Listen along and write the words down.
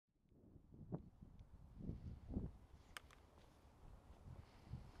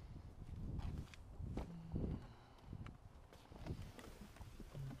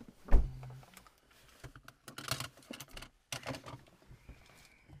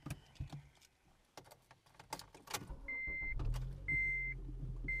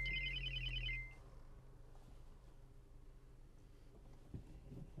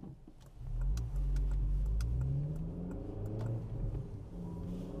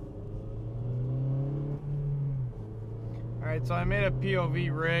Alright, so I made a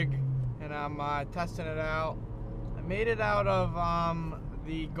POV rig and I'm testing it out. I made it out of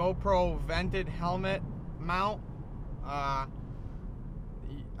the GoPro vented helmet mount. I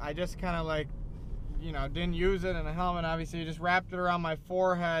just kind of like, you know, didn't use it in a helmet. Obviously, just wrapped it around my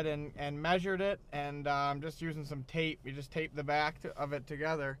forehead and measured it, and I'm just using some tape. You just tape the back of it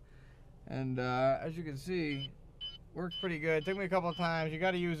together, and as you can see, works pretty good. It took me a couple of times. You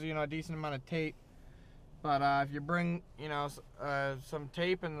got to use, you know, a decent amount of tape. But if you bring, you know, some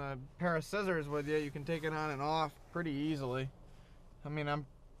tape and a pair of scissors with you, you can take it on and off pretty easily. I mean, I'm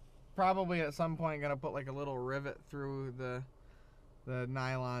probably at some point gonna put like a little rivet through the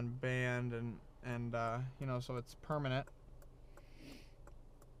nylon band and you know, so it's permanent.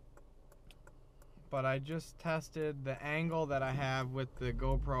 But I just tested the angle that I have with the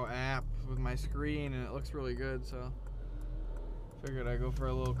GoPro app with my screen, and it looks really good. So figured I'd go for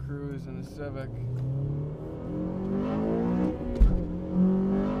a little cruise in the Civic.